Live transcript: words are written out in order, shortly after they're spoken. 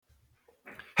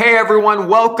Hey everyone,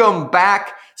 welcome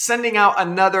back. Sending out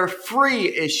another free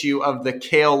issue of the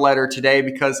Kale letter today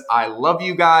because I love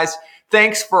you guys.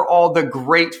 Thanks for all the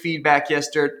great feedback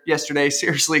yesterday.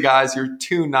 Seriously, guys, you're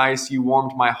too nice. You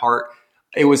warmed my heart.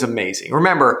 It was amazing.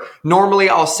 Remember, normally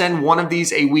I'll send one of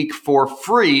these a week for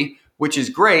free, which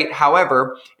is great.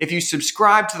 However, if you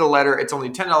subscribe to the letter, it's only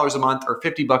 $10 a month or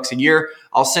 $50 a year.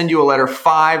 I'll send you a letter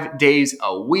 5 days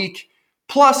a week.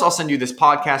 Plus, I'll send you this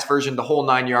podcast version, the whole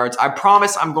 9 yards. I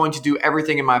promise I'm going to do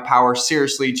everything in my power,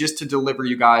 seriously, just to deliver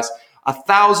you guys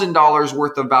 $1,000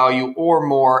 worth of value or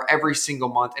more every single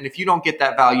month. And if you don't get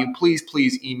that value,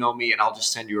 please email me and I'll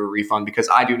just send you a refund because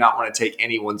I do not want to take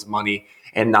anyone's money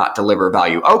and not deliver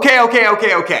value.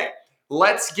 Okay.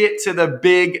 Let's get to the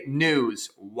big news.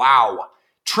 Wow.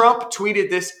 Trump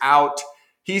tweeted this out.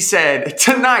 He said,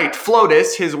 tonight,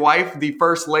 FLOTUS, his wife, the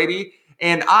first lady,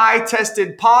 and I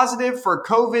tested positive for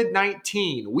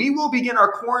COVID-19. We will begin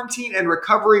our quarantine and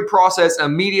recovery process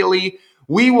immediately.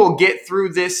 We will get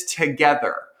through this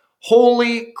together.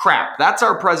 Holy crap, that's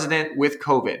our president with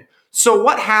COVID. So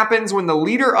what happens when the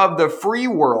leader of the free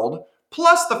world,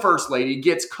 plus the first lady,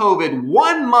 gets COVID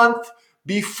 1 month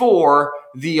before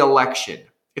the election?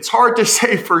 It's hard to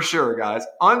say for sure, guys.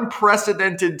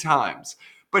 Unprecedented times.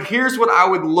 But here's what I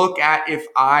would look at if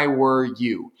I were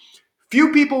you.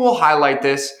 Few people will highlight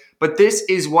this, but this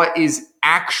is what is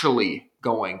actually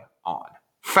going on.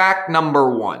 Fact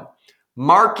number 1,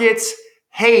 markets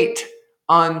hate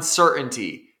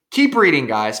uncertainty. Keep reading,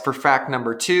 guys, for fact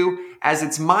number 2, as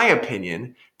it's my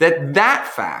opinion that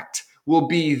fact will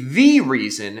be the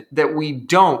reason that we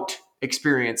don't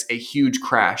experience a huge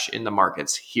crash in the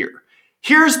markets here.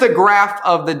 Here's the graph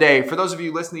of the day. For those of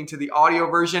you listening to the audio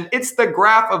version, it's the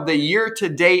graph of the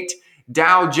year-to-date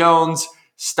Dow Jones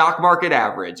stock market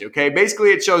average, okay?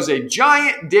 Basically, it shows a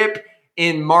giant dip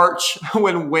in March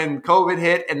when COVID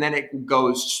hit, and then it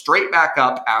goes straight back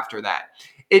up after that.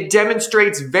 It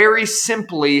demonstrates very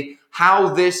simply how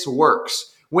this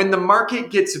works. When the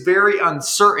market gets very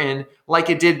uncertain,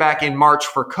 like it did back in March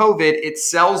for COVID, it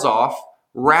sells off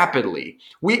rapidly.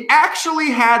 We actually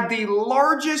had the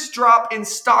largest drop in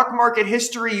stock market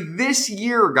history this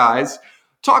year, guys.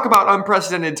 Talk about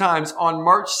unprecedented times on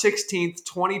March 16th,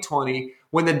 2020,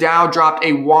 when the Dow dropped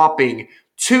a whopping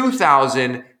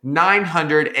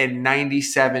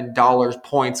 $2,997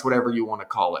 points, whatever you want to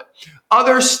call it.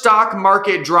 Other stock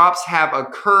market drops have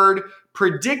occurred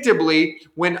predictably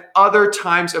when other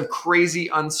times of crazy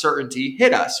uncertainty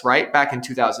hit us, right? Back in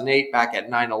 2008, back at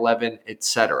 9/11,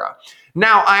 etc.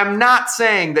 Now, I'm not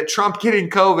saying that Trump getting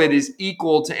COVID is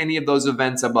equal to any of those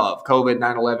events above. COVID,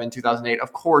 9/11, 2008,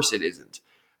 of course it isn't.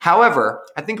 However,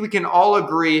 I think we can all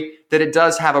agree that it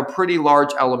does have a pretty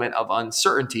large element of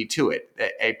uncertainty to it.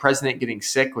 A president getting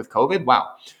sick with COVID, wow.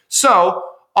 So,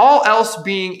 all else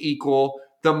being equal,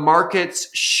 the markets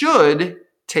should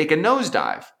take a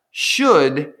nosedive.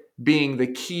 Should being the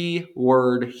key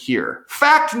word here.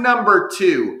 Fact number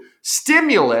 2,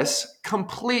 stimulus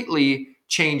completely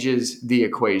changes the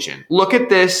equation. Look at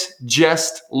this,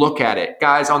 just look at it.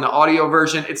 Guys, on the audio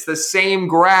version, it's the same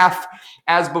graph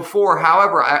as before.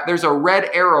 However, there's a red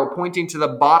arrow pointing to the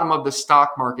bottom of the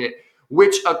stock market,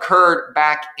 which occurred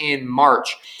back in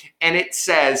March. And it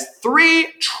says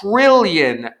 $3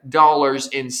 trillion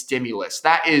in stimulus.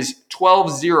 That is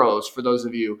 12 zeros for those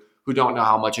of you who don't know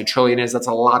how much a trillion is. That's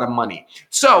a lot of money.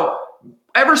 So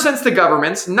ever since the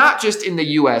governments, not just in the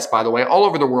US, by the way, all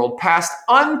over the world, passed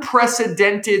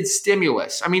unprecedented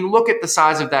stimulus. I mean, look at the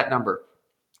size of that number.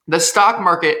 The stock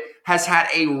market has had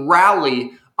a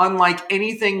rally unlike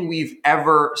anything we've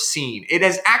ever seen. It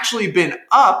has actually been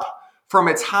up from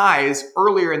its highs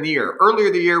earlier in the year. Earlier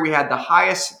in the year, we had the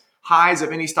highest highs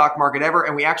of any stock market ever,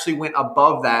 and we actually went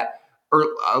above that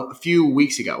a few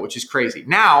weeks ago, which is crazy.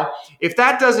 Now, if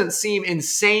that doesn't seem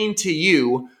insane to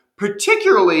you,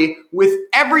 particularly with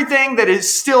everything that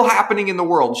is still happening in the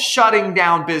world, shutting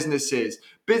down businesses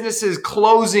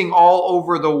closing all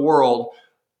over the world,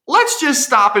 let's just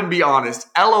stop and be honest.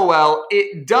 LOL,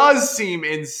 it does seem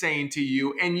insane to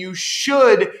you, and you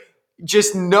should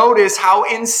just notice how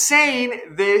insane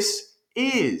this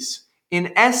is.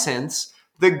 In essence,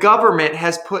 the government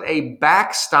has put a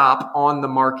backstop on the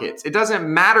markets. It doesn't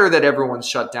matter that everyone's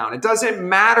shut down. It doesn't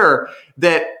matter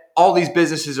that all these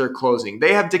businesses are closing.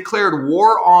 They have declared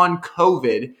war on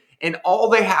COVID, and all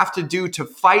they have to do to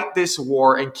fight this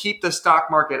war and keep the stock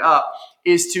market up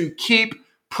is to keep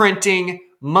printing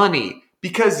money.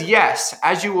 Because yes,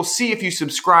 as you will see if you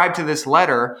subscribe to this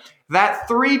letter, that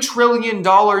 $3 trillion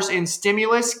in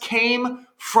stimulus came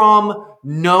from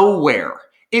nowhere.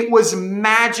 It was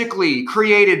magically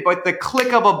created by the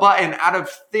click of a button out of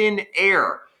thin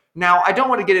air. Now, I don't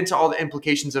want to get into all the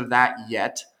implications of that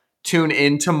yet. Tune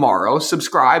in tomorrow,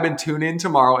 subscribe and tune in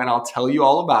tomorrow, and I'll tell you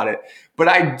all about it. But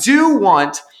I do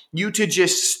want you to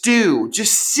just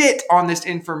sit on this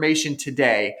information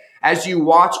today as you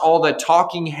watch all the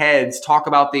talking heads talk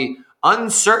about the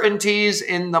uncertainties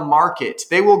in the market.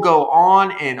 They will go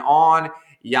on and on,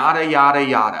 yada, yada,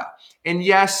 yada. And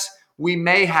yes, we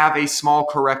may have a small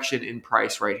correction in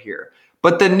price right here.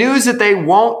 But the news that they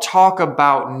won't talk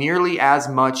about nearly as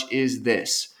much is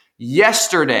this.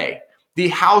 Yesterday, the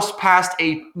House passed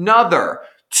another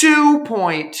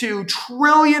 $2.2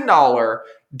 trillion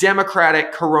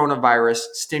Democratic coronavirus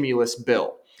stimulus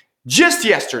bill. Just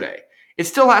yesterday. It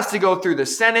still has to go through the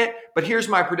Senate, but here's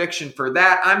my prediction for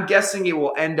that. I'm guessing it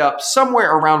will end up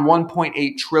somewhere around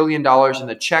 $1.8 trillion, and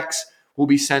the checks will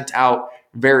be sent out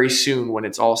very soon when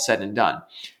it's all said and done.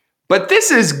 But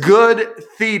this is good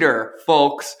theater,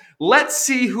 folks. Let's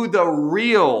see who the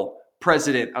real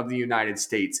president of the United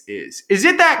States is. Is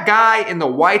it that guy in the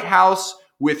White House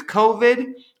with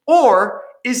COVID? Or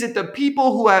is it the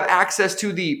people who have access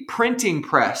to the printing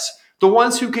press, the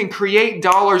ones who can create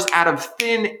dollars out of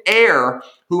thin air,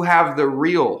 who have the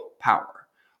real power?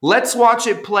 Let's watch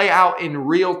it play out in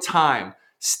real time.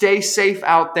 Stay safe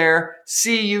out there.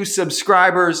 See you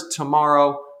subscribers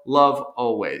tomorrow. Love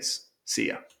always. See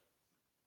ya.